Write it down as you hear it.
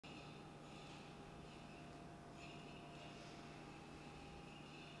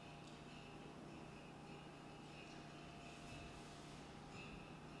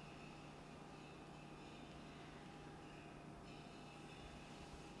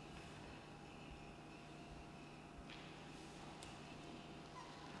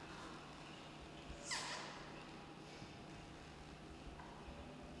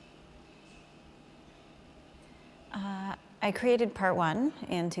I created part one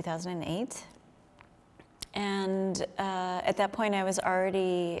in 2008. And at that point, I was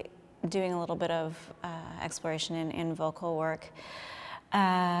already doing a little bit of exploration in vocal work.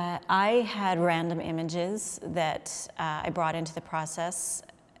 I had random images that I brought into the process.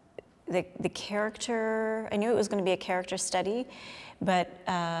 The character, I knew it was going to be a character study, but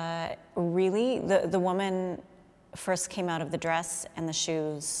really, the woman first came out of the dress and the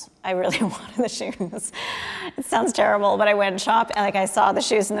shoes. I really wanted the shoes. It sounds terrible, but I went and shopped, and like I saw the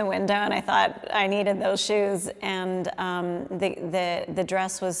shoes in the window, and I thought I needed those shoes. And the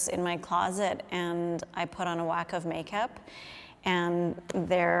dress was in my closet, and I put on a whack of makeup, and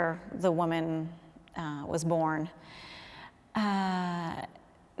there the woman was born.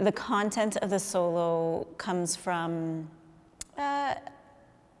 The content of the solo comes from a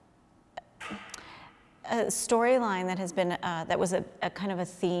storyline that has been, that was a kind of a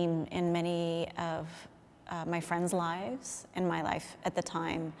theme in many of my friends' lives and my life at the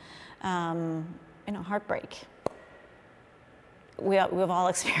time. You know, heartbreak. We've all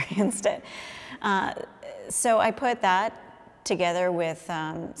experienced it. So I put that together with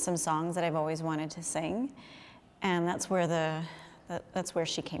some songs that I've always wanted to sing, and that's where that's where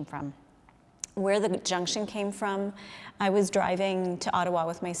she came from. Where the junction came from, I was driving to Ottawa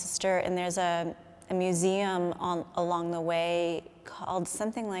with my sister, and there's a museum along the way called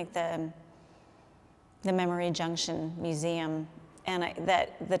something like the Memory Junction Museum, and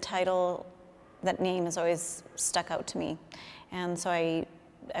the title, that name has always stuck out to me, and so I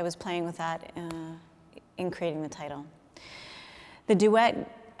was playing with that in creating the title. The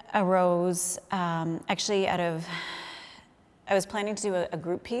duet arose actually out of, I was planning to do a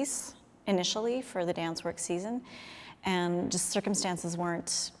group piece initially for the dance work season, and just circumstances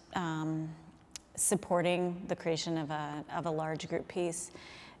weren't supporting the creation of a large group piece.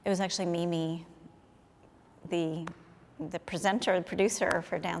 It was actually Mimi, the presenter, the producer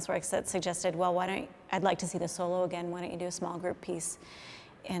for Danceworks, that suggested, well, I'd like to see the solo again, why don't you do a small group piece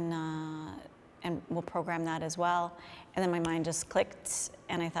and we'll program that as well. And then my mind just clicked,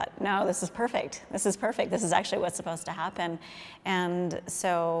 and I thought, no, this is perfect. This is perfect. This is actually what's supposed to happen. And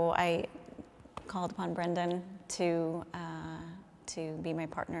so I called upon Brendan to be my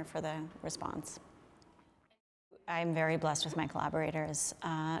partner for the response. I'm very blessed with my collaborators.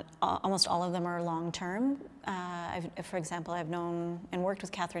 Almost all of them are long-term. For example, I've known and worked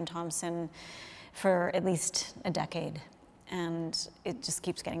with Catherine Thompson for at least a decade, and it just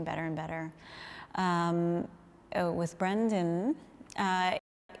keeps getting better and better. With Brendan,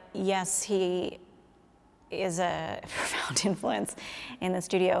 yes, he is a profound influence in the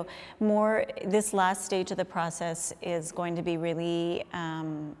studio. This last stage of the process is going to be really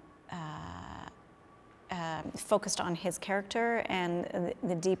focused on his character and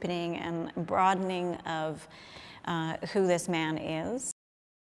the deepening and broadening of who this man is.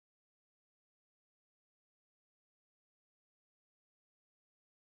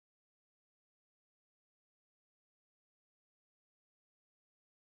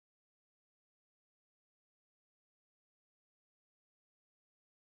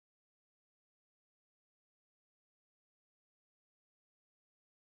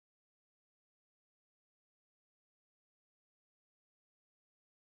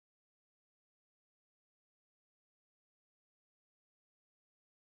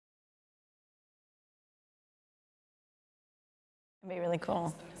 It'd be really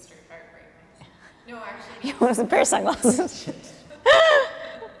cool. The mystery heartbreak. No, actually. You want some pair of sunglasses?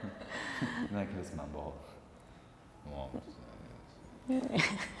 And I can just mumble.